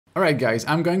Alright guys,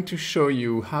 I'm going to show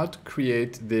you how to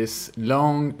create this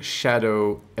long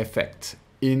shadow effect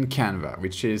in Canva,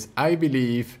 which is, I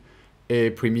believe,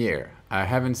 a premiere. I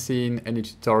haven't seen any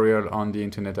tutorial on the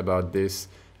internet about this.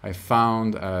 I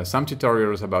found some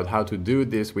tutorials about how to do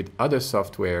this with other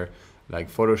software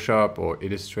like Photoshop or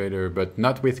Illustrator, but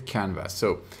not with Canva.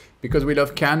 So because we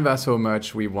love Canva so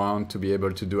much, we want to be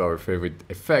able to do our favorite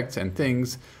effects and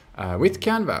things with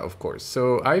Canva, of course.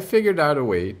 So I figured out a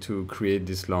way to create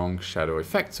this long shadow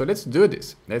effect. So let's do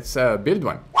this. Let's build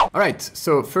one. All right,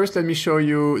 so first let me show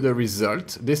you the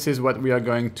result. This is what we are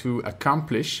going to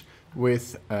accomplish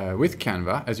with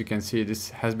Canva. As you can see, this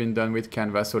has been done with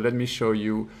Canva. So let me show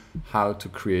you how to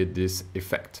create this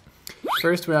effect.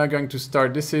 First, we are going to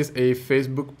start. This is a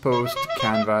Facebook post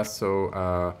Canva.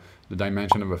 So the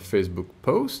dimension of a Facebook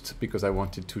post, because I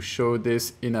wanted to show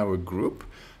this in our group.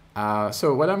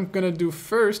 So what I'm going to do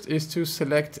first is to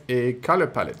select a color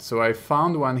palette. So I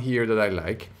found one here that I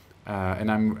like, and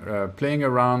I'm playing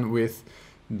around with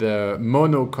the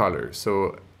mono color.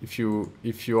 So if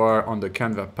you are on the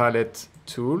Canva palette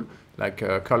tool, like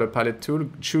a color palette tool,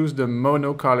 choose the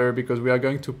mono color because we are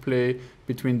going to play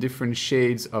between different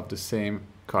shades of the same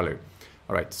color.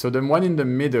 All right, so the one in the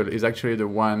middle is actually the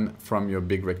one from your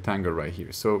big rectangle right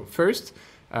here. So first,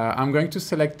 I'm going to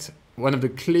select one of the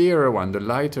clearer one, the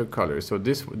lighter color. So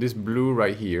this blue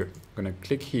right here, I'm gonna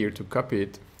click here to copy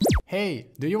it. Hey,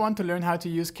 do you want to learn how to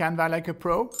use Canva like a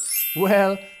pro?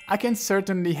 Well, I can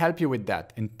certainly help you with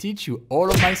that and teach you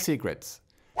all of my secrets.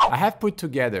 I have put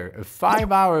together a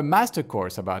 5-hour master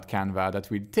course about Canva that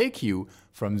will take you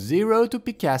from zero to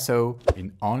Picasso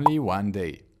in only one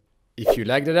day. If you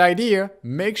like that idea,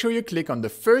 make sure you click on the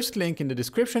first link in the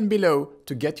description below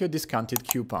to get your discounted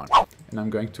coupon. And I'm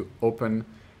going to open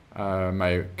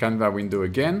my Canva window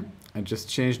again and just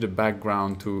change the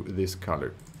background to this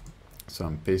color. So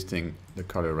I'm pasting the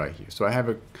color right here. So I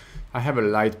have a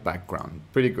light background,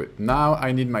 pretty good. Now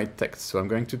I need my text. So I'm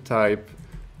going to type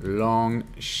long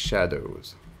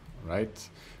shadows, right?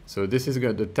 So this is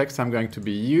the text I'm going to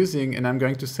be using, and I'm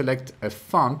going to select a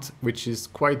font which is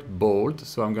quite bold.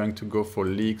 So I'm going to go for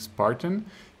League Spartan,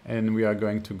 and we are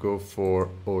going to go for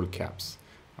all caps.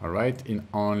 All right, in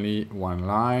only one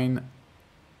line.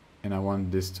 And I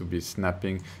want this to be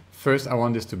snapping. First, I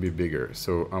want this to be bigger.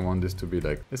 So I want this to be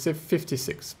like, let's say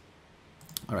 56.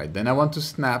 All right, then I want to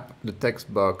snap the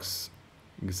text box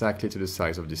exactly to the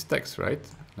size of this text, right?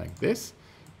 Like this.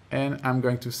 And I'm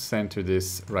going to center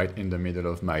this right in the middle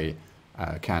of my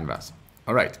canvas.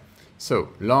 All right, so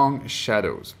long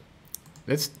shadows.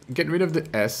 Let's get rid of the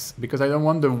S because I don't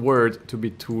want the word to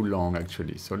be too long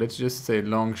actually. So let's just say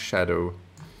long shadow.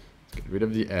 Get rid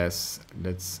of the S.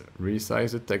 Let's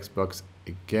resize the text box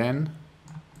again,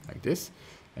 like this.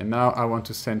 And now I want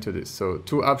to center this. So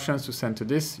two options to center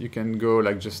this. You can go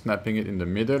like just snapping it in the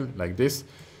middle, like this.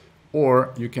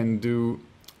 Or you can do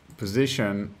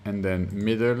position and then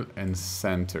middle and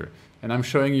center. And I'm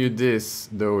showing you this,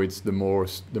 though it's the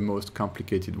most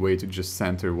complicated way to just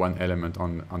center one element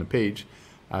on a page,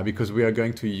 because we are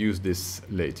going to use this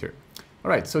later. All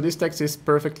right, so this text is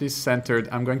perfectly centered.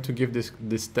 I'm going to give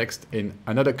this text in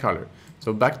another color.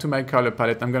 So back to my color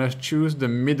palette, I'm going to choose the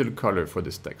middle color for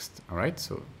this text. All right,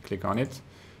 so click on it.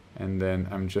 And then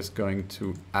I'm just going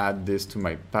to add this to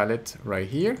my palette right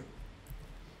here.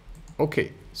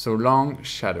 Okay, so long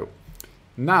shadow.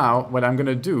 Now, what I'm going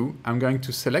to do, I'm going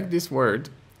to select this word,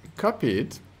 copy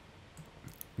it.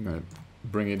 I'm going to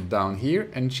bring it down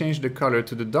here and change the color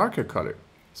to the darker color.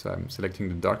 So I'm selecting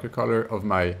the darker color of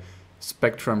my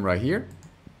spectrum right here,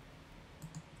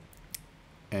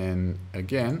 and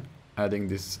again adding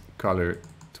this color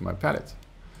to my palette.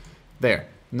 There,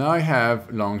 now I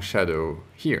have long shadow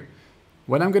here.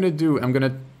 What I'm going to do, I'm going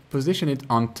to position it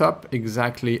on top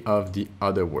exactly of the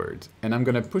other word, and I'm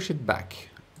going to push it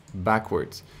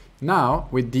backwards. Now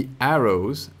with the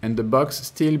arrows and the box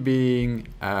still being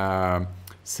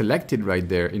selected right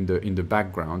there in the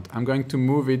background, I'm going to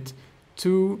move it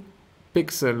 2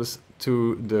 pixels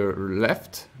to the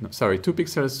left, no, sorry, 2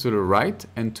 pixels to the right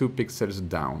and 2 pixels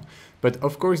down. But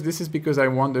of course, this is because I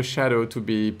want the shadow to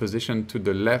be positioned to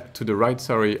the left, to the right,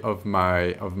 sorry, of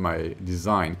my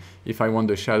design. If I want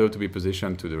the shadow to be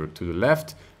positioned to the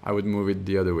left, I would move it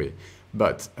the other way.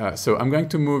 But so I'm going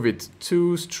to move it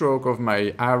 2 stroke of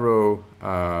my arrow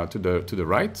to the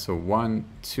right. So 1,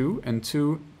 2, and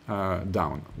 2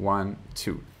 down. 1,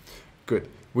 2. Good.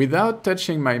 Without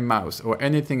touching my mouse or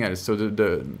anything else, so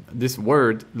this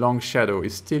word, long shadow,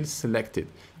 is still selected.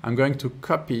 I'm going to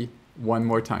copy one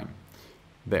more time.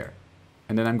 There.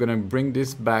 And then I'm going to bring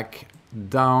this back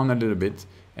down a little bit.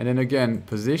 And then again,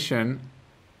 position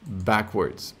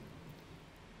backwards.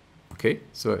 Okay,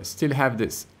 so I still have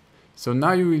this. So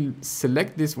now you will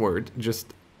select this word,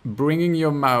 just bringing your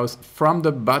mouse from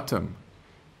the bottom.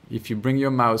 If you bring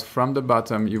your mouse from the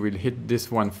bottom, you will hit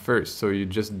this one first. So you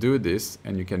just do this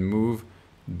and you can move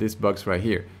this box right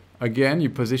here. Again, you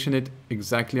position it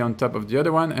exactly on top of the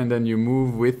other one, and then you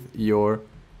move with your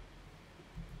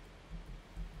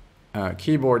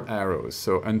keyboard arrows.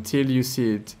 So until you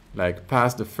see it like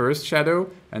past the first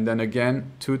shadow, and then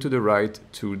again, 2 to the right,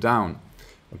 2 down.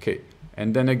 Okay,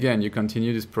 and then again, you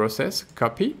continue this process,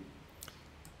 copy,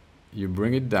 you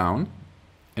bring it down,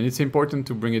 and it's important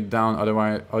to bring it down,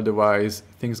 otherwise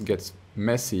things get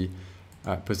messy.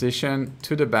 Position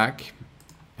to the back,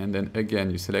 and then again,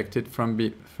 you select it from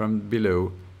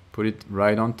below, put it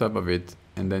right on top of it,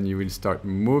 and then you will start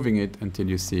moving it until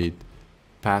you see it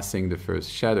passing the first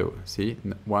shadow. See,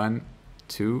 1,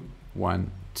 2,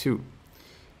 1, 2.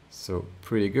 So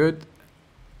pretty good.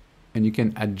 And you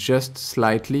can adjust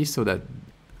slightly so that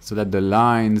the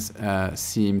lines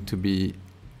seem to be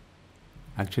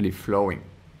actually flowing.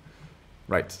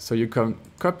 Right, so you can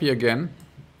copy again,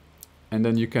 and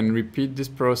then you can repeat this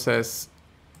process,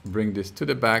 bring this to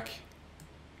the back.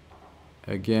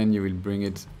 Again, you will bring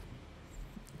it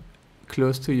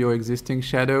close to your existing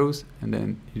shadows, and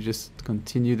then you just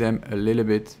continue them a little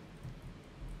bit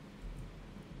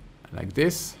like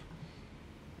this,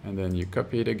 and then you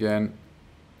copy it again.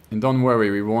 And don't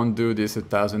worry, we won't do this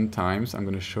 1,000 times. I'm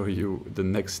going to show you the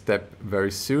next step very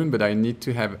soon, but I need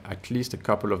to have at least a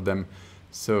couple of them.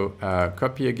 So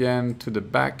copy again to the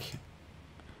back.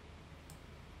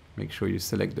 Make sure you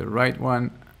select the right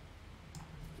one.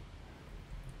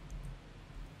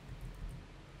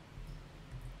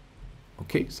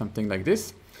 Okay, something like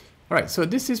this. All right, so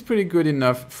this is pretty good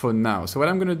enough for now. So what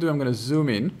I'm going to do, I'm going to zoom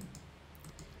in.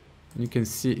 You can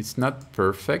see it's not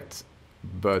perfect,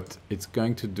 but it's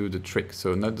going to do the trick.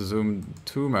 So not zoom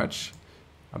too much,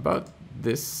 about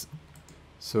this.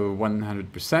 So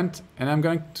 100%, and I'm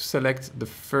going to select the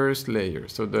first layer,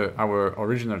 so our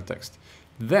original text.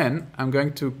 Then I'm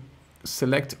going to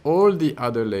select all the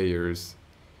other layers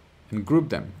and group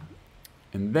them.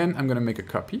 And then I'm going to make a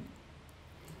copy.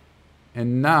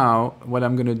 And now what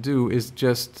I'm going to do is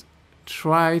just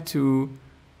try to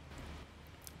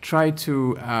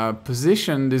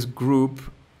position this group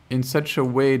in such a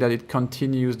way that it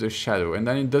continues the shadow. And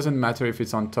then it doesn't matter if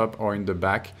it's on top or in the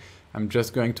back. I'm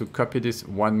just going to copy this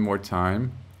one more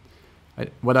time.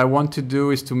 What I want to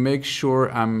do is to make sure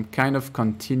I'm kind of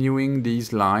continuing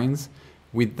these lines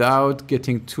without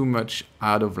getting too much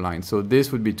out of line. So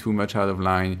this would be too much out of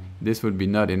line. This would be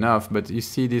not enough. But you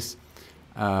see this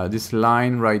this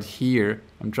line right here.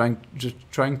 I'm just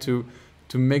trying to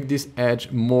make this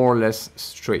edge more or less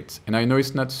straight. And I know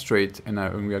it's not straight, and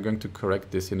we are going to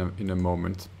correct this in a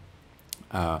moment.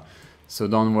 So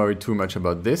don't worry too much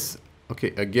about this.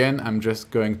 Okay, again, I'm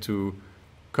just going to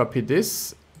copy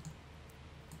this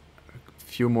a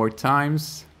few more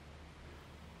times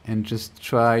and just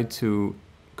try to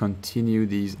continue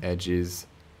these edges.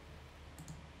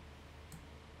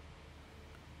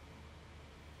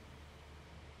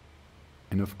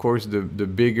 And of course, the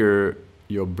bigger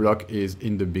your block is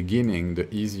in the beginning,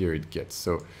 the easier it gets.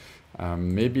 So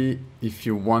maybe if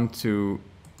you want to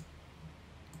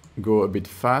go a bit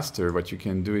faster, what you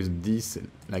can do is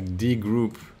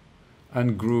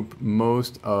ungroup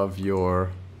most of your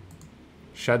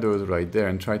shadows right there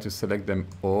and try to select them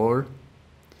all,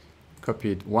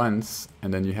 copy it once,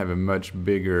 and then you have a much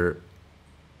bigger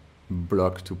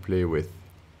block to play with.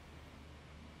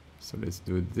 So let's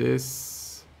do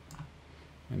this,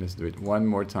 and let's do it one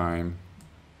more time.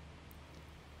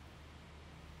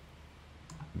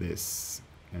 This,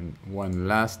 and one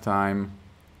last time.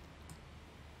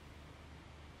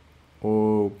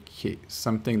 Okay,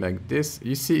 something like this.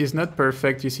 You see, it's not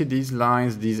perfect. You see these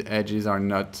lines, these edges are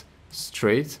not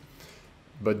straight,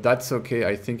 but that's okay.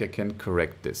 I think I can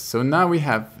correct this. So now we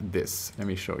have this. Let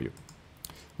me show you.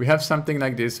 We have something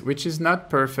like this, which is not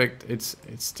perfect. It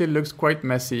still looks quite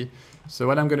messy. So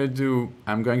what I'm going to do,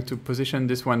 I'm going to position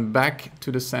this one back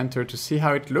to the center to see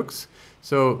how it looks.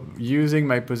 So using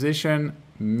my position,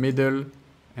 middle,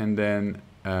 and then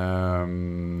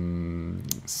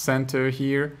center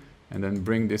here, and then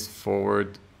bring this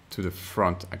forward to the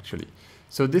front actually.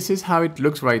 So this is how it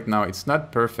looks right now. It's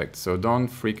not perfect, so don't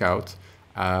freak out.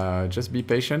 Just be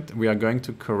patient. We are going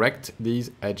to correct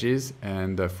these edges,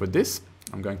 and for this,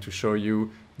 I'm going to show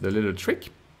you the little trick.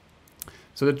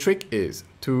 So the trick is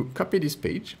to copy this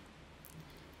page.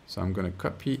 So I'm going to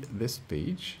copy this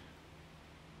page.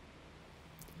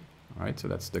 All right, so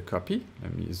that's the copy.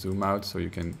 Let me zoom out so you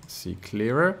can see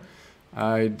clearer.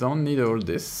 I don't need all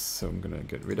this, so I'm going to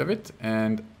get rid of it.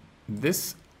 And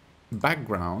this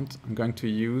background, I'm going to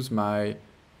use my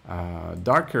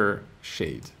darker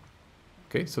shade.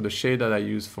 Okay, so the shade that I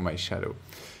use for my shadow.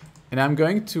 And I'm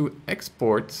going to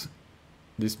export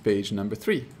this page number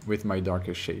 3 with my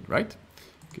darker shade, right?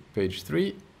 Okay, page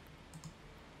 3.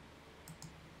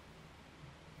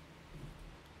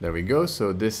 There we go.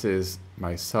 So this is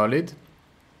my solid.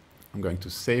 I'm going to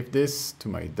save this to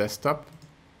my desktop.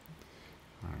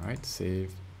 All right,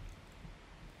 save.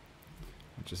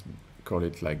 I'll just call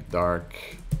it like dark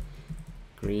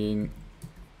green.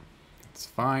 It's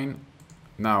fine.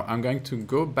 Now I'm going to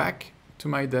go back to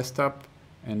my desktop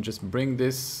and just bring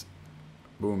this,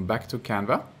 boom, back to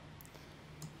Canva.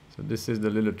 So this is the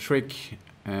little trick,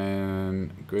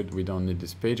 and good, we don't need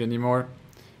this page anymore.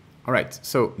 All right,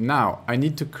 so now I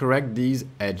need to correct these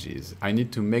edges. I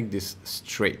need to make this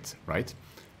straight, right?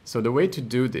 So the way to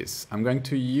do this, I'm going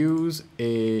to use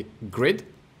a grid,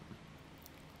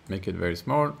 make it very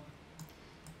small.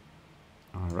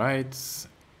 All right.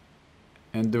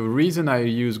 And the reason I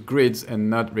use grids and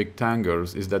not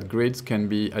rectangles is that grids can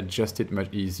be adjusted much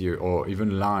easier, or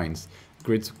even lines.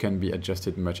 Grids can be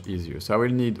adjusted much easier. So I will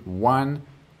need 1,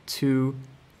 2,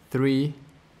 3,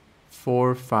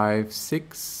 4, 5,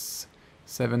 6,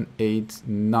 7, 8,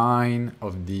 9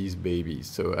 of these babies.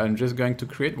 So I'm just going to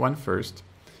create one first.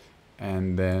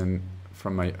 And then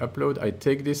from my upload, I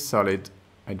take this solid,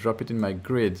 I drop it in my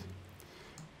grid.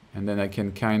 And then I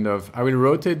can I will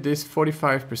rotate this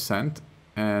 45%.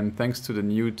 And thanks to the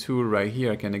new tool right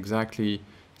here, I can exactly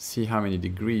see how many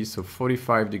degrees. So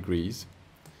 45 degrees.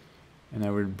 And I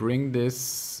will bring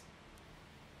this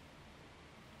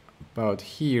about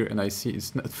here, and I see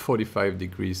it's not 45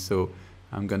 degrees. So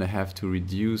I'm going to have to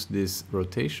reduce this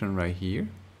rotation right here.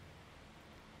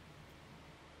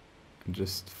 And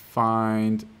just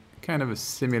find kind of a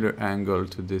similar angle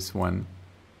to this one.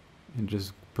 And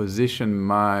just position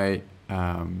my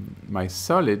my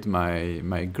solid,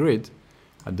 my grid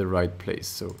at the right place.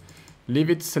 So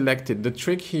leave it selected. The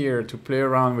trick here to play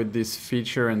around with this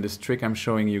feature, and this trick I'm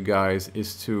showing you guys,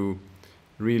 is to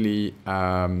really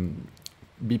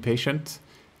be patient,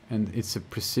 and it's a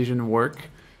precision work.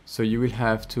 So you will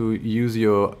have to use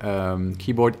your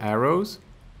keyboard arrows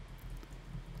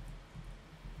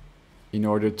in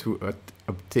order to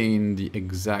obtain the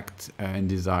exact and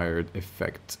desired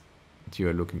effect that you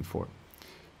are looking for.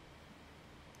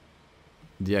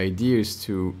 The idea is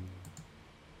to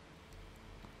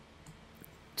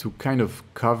kind of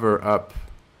cover up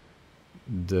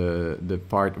the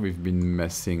part we've been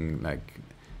messing, like,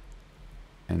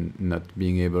 and not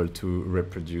being able to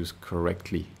reproduce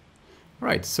correctly.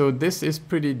 Right, so this is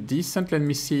pretty decent. Let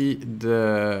me see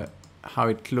how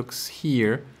it looks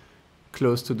here,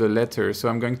 close to the letter. So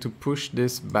I'm going to push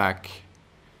this back,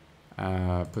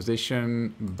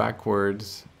 position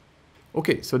backwards.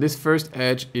 Okay, so this first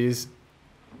edge is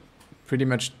pretty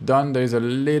much done. There's a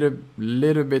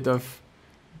little bit of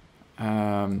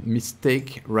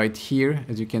mistake right here,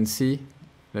 as you can see.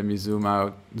 Let me zoom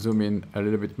in a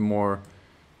little bit more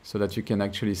so that you can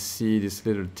actually see this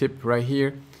little tip right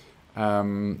here.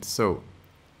 So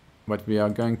what we are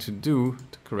going to do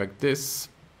to correct this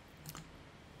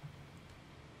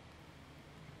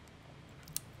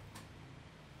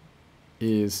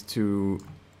is to,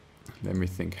 let me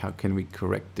think, how can we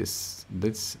correct this?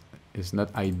 This is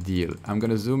not ideal. I'm going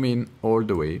to zoom in all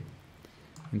the way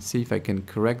and see if I can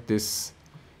correct this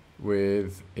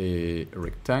with a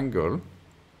rectangle.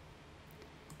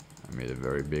 I made a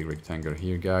very big rectangle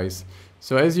here, guys.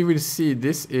 So as you will see,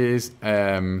 this is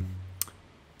kind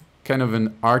of an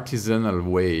artisanal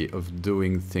way of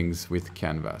doing things with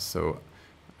Canva. So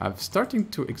I'm starting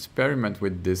to experiment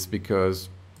with this because,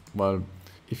 well,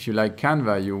 if you like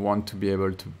Canva, you want to be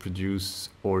able to produce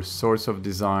all sorts of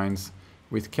designs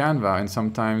with Canva, and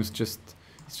sometimes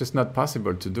it's just not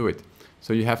possible to do it.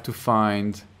 So you have to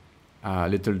find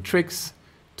little tricks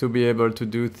to be able to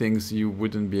do things you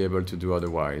wouldn't be able to do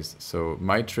otherwise. So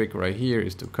my trick right here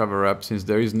is to cover up. Since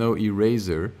there is no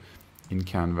eraser in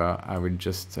Canva, I will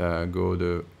just go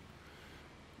to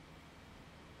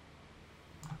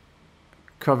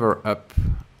cover up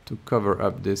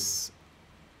this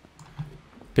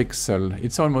pixel.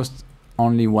 It's almost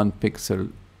only 1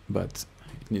 pixel, but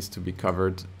it needs to be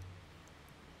covered.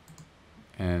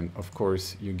 And of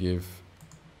course, you give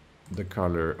the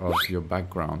color of your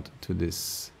background to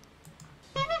this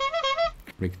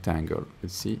rectangle.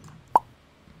 Let's see.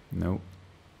 No.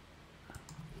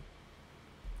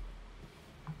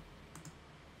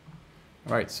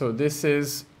 All right, so this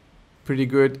is pretty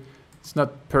good. It's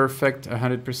not perfect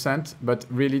 100%, but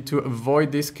really to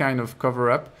avoid this kind of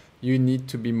cover up, you need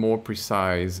to be more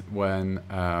precise when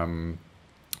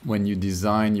you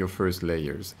design your first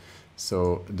layers.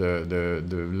 So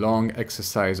the long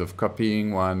exercise of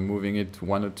copying one, moving it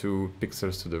 1 or 2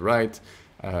 pixels to the right,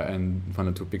 and 1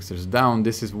 or 2 pixels down,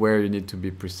 this is where you need to be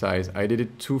precise. I did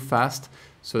it too fast,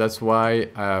 so that's why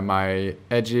my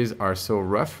edges are so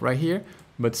rough right here,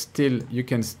 but still, you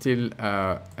can still,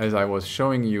 as I was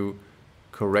showing you,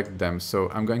 correct them.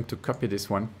 So I'm going to copy this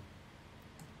one,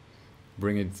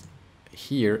 bring it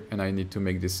here, and I need to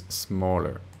make this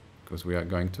smaller because we are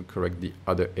going to correct the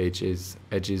other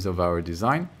edges of our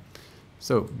design.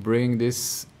 So bring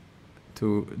this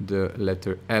to the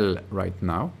letter L right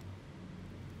now.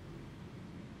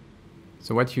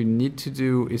 So what you need to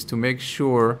do is to make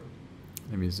sure,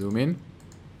 let me zoom in,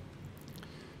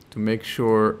 to make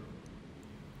sure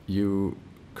you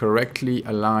correctly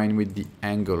align with the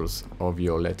angles of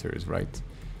your letters, right?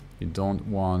 You don't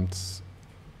want,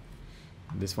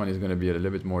 this one is going to be a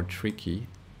little bit more tricky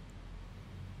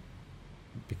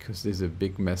because there's a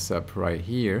big mess up right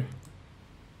here.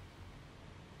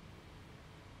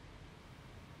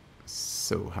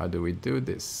 So how do we do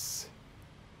this?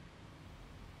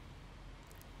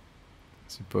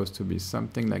 It's supposed to be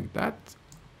something like that.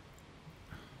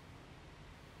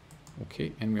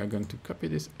 Okay, and we are going to copy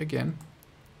this again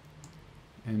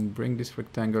and bring this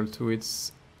rectangle to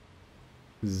its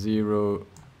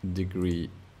 0-degree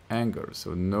angle,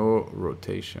 so no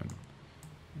rotation.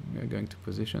 We are going to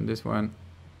position this one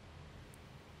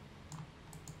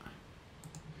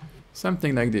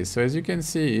something like this. So as you can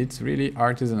see, it's really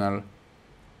artisanal,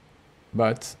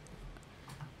 but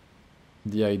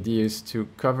the idea is to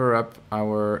cover up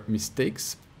our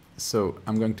mistakes. So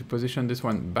I'm going to position this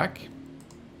one back,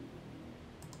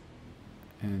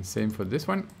 and same for this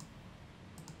one.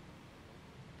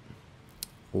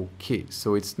 Okay,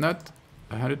 so it's not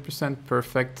 100%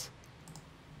 perfect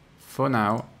for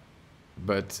now,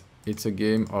 but it's a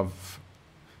game of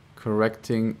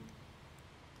correcting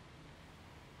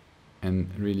and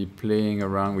really playing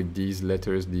around with these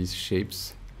letters, these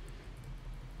shapes.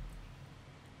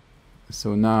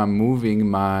 So now I'm moving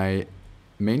my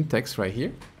main text right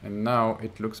here, and now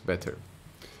it looks better.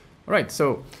 All right,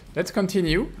 so let's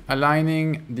continue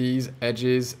aligning these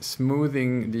edges,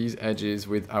 smoothing these edges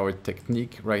with our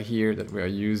technique right here that we are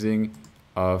using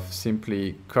of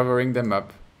simply covering them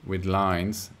up with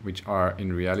lines, which are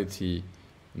in reality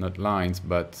not lines,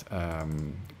 but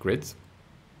grids.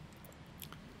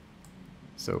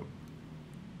 So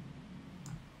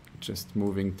just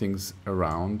moving things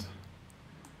around.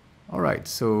 All right,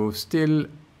 so still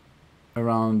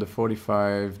around the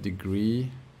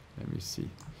 45-degree. Let me see.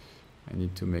 I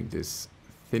need to make this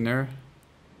thinner.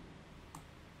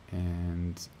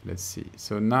 And let's see.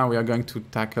 So now we are going to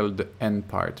tackle the end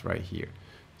part right here.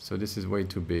 So this is way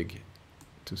too big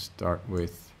to start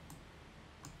with.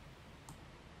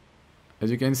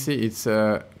 As you can see, it's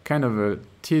a kind of a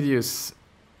tedious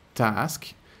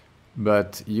task,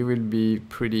 but you will be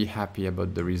pretty happy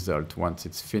about the result once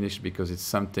it's finished, because it's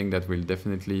something that will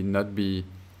definitely not be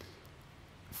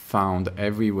found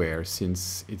everywhere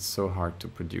since it's so hard to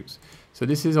produce. So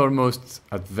this is almost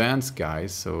advanced,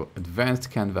 guys, so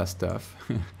advanced Canva stuff.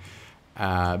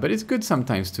 But it's good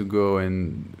sometimes to go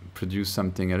and produce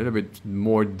something a little bit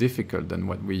more difficult than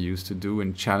what we used to do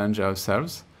and challenge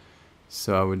ourselves.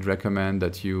 So I would recommend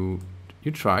that you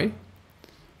try.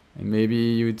 And maybe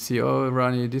you would see, oh,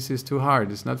 Ronnie, this is too hard.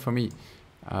 It's not for me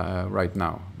right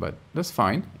now. But that's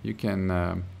fine. You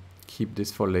can keep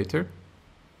this for later.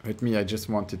 With me, I just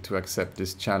wanted to accept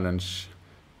this challenge.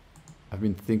 I've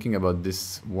been thinking about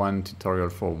this one tutorial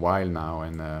for a while now,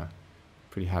 and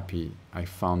pretty happy I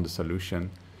found the solution.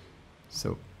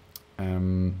 So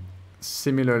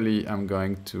similarly, I'm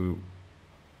going to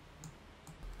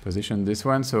position this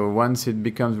one. So once it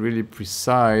becomes really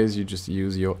precise, you just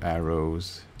use your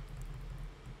arrows.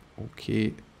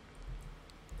 Okay.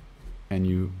 And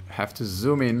you have to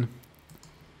zoom in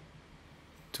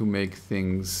to make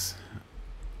things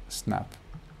snap.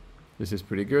 This is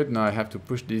pretty good. Now I have to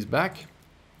push these backwards.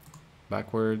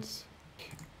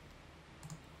 Okay.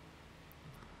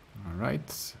 All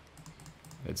right.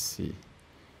 Let's see.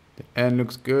 The end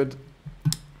looks good.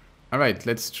 All right,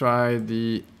 let's try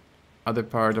the other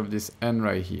part of this end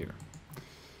right here.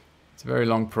 It's a very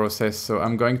long process, so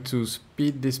I'm going to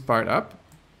speed this part up.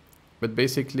 But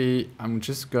basically, I'm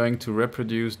just going to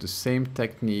reproduce the same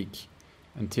technique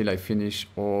until I finish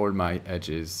all my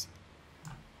edges.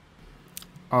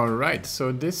 All right,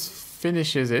 so this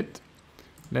finishes it.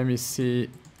 Let me see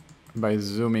by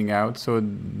zooming out. So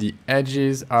the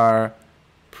edges are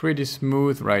pretty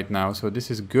smooth right now, so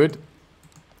this is good.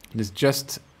 There's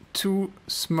just two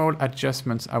small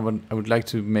adjustments I would like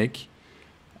to make.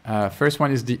 First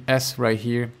one is the S right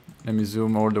here. let me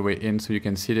zoom all the way in so you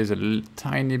can see there's a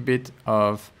tiny bit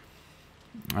of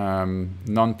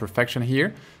non-perfection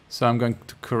here. So I'm going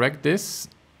to correct this.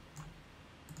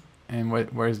 And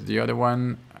where's the other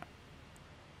one?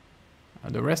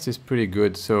 The rest is pretty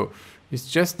good. So it's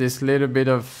just this little bit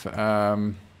of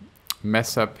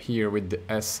mess up here with the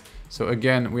S. So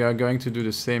again, we are going to do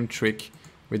the same trick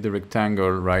with the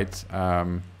rectangle, right?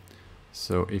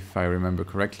 So if I remember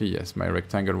correctly, yes, my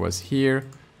rectangle was here.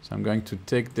 So I'm going to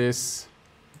take this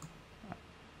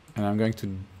and I'm going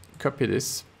to copy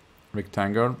this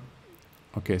rectangle.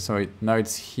 Okay, so now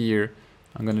it's here.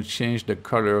 I'm going to change the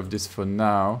color of this for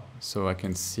now so I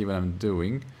can see what I'm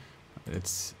doing.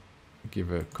 Let's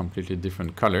give a completely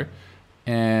different color.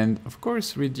 And of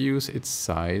course, reduce its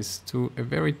size to a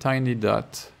very tiny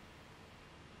dot.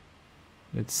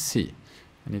 Let's see.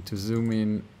 I need to zoom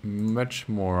in much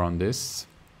more on this.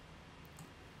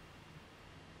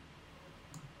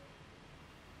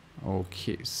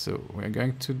 Okay, so we're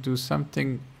going to do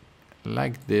something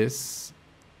like this.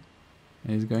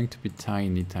 And it's going to be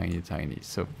tiny, tiny, tiny.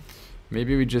 So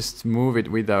maybe we just move it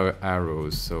with our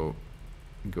arrows so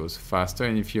it goes faster.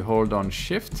 And if you hold on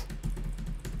Shift,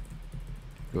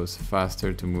 it goes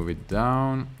faster to move it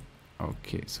down.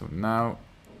 Okay, so now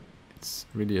it's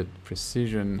really a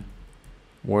precision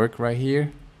work right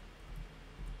here.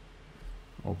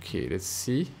 Okay, let's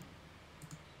see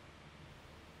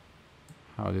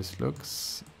how this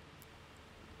looks.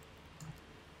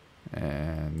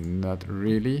 And not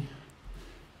really.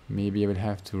 Maybe I will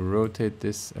have to rotate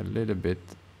this a little bit,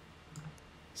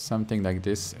 something like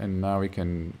this, and now we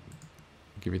can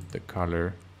give it the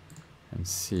color and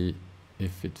see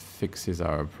if it fixes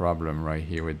our problem right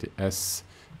here with the S.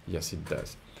 Yes, it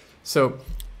does. So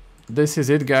this is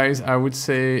it, guys. I would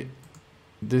say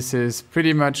this is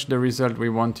pretty much the result we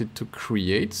wanted to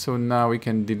create. So now we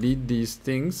can delete these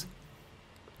things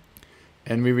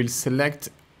and we will select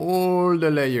all the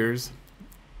layers,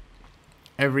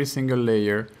 every single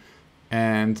layer,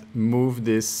 and move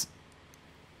this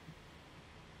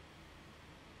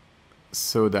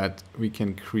so that we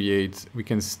can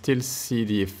still see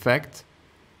the effect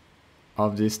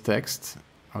of this text.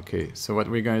 Okay, so what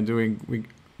we're going to do, we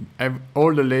have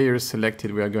all the layers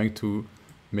selected, we are going to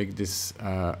make this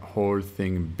whole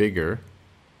thing bigger.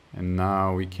 And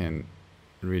now we can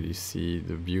really see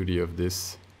the beauty of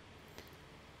this.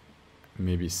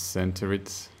 Maybe center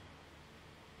it,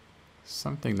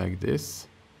 something like this.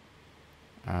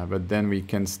 But then we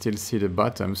can still see the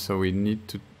bottom, so we need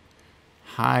to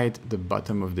hide the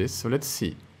bottom of this. So let's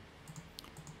see.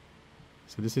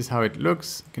 So this is how it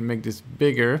looks. You can make this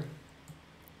bigger.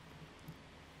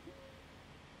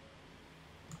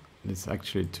 It's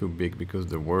actually too big because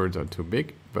the words are too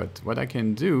big. But what I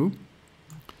can do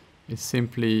is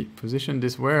simply position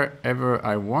this wherever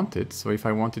I want it. So if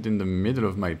I want it in the middle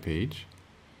of my page,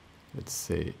 let's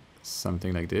say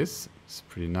something like this. It's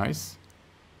pretty nice.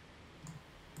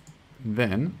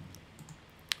 Then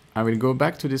I will go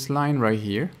back to this line right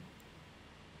here,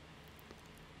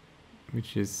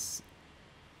 which is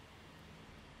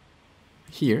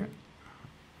here.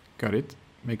 Got it.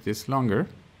 Make this longer.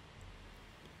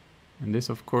 And this,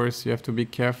 of course, you have to be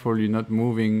careful you're not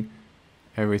moving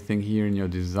everything here in your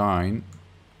design.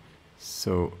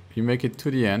 So you make it to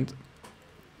the end.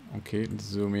 Okay, let's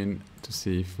zoom in to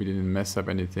see if we didn't mess up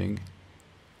anything.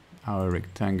 Our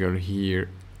rectangle here.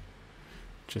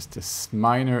 Just a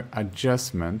minor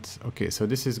adjustment. Okay, so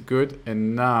this is good.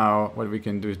 And now what we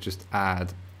can do is just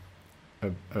add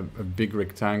a big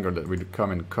rectangle that will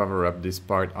come and cover up this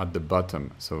part at the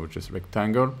bottom. So just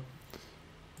rectangle.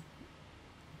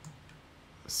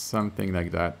 Something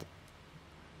like that.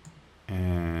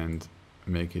 And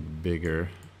make it bigger.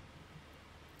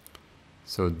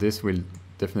 So this will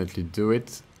definitely do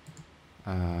it.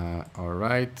 All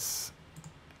right.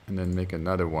 And then make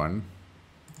another one.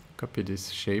 Copy this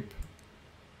shape,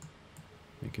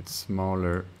 make it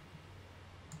smaller,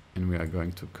 and we are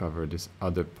going to cover this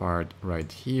other part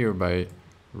right here by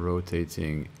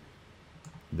rotating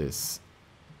this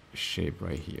shape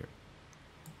right here.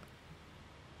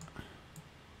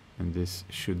 And this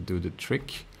should do the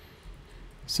trick.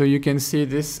 So you can see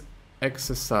this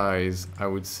exercise, I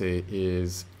would say,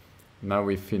 is now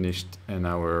we finished, and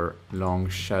our long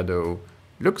shadow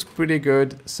looks pretty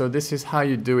good. So this is how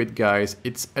you do it, guys.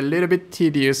 It's a little bit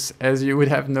tedious, as you would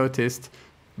have noticed,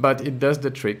 but it does the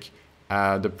trick.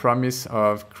 The promise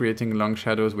of creating long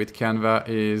shadows with Canva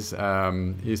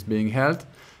is being held.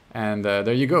 And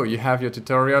there you go. You have your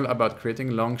tutorial about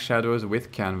creating long shadows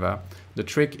with Canva. The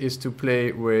trick is to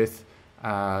play with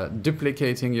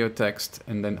duplicating your text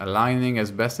and then aligning as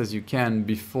best as you can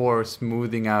before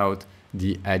smoothing out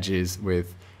the edges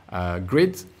with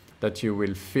grid that you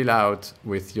will fill out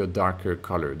with your darker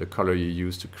color, the color you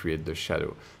use to create the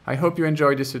shadow. I hope you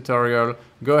enjoyed this tutorial.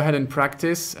 Go ahead and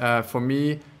practice. For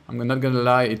me, I'm not gonna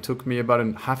lie, it took me about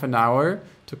half an hour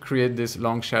to create this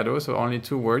long shadow, so only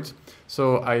 2 words.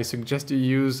 So I suggest you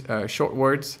use short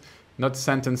words, not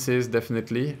sentences,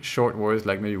 definitely. Short words,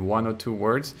 like maybe 1 or 2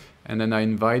 words. And then I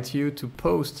invite you to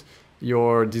post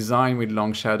your design with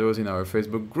long shadows in our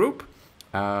Facebook group.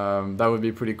 That would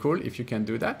be pretty cool if you can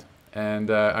do that. And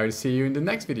I'll see you in the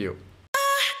next video.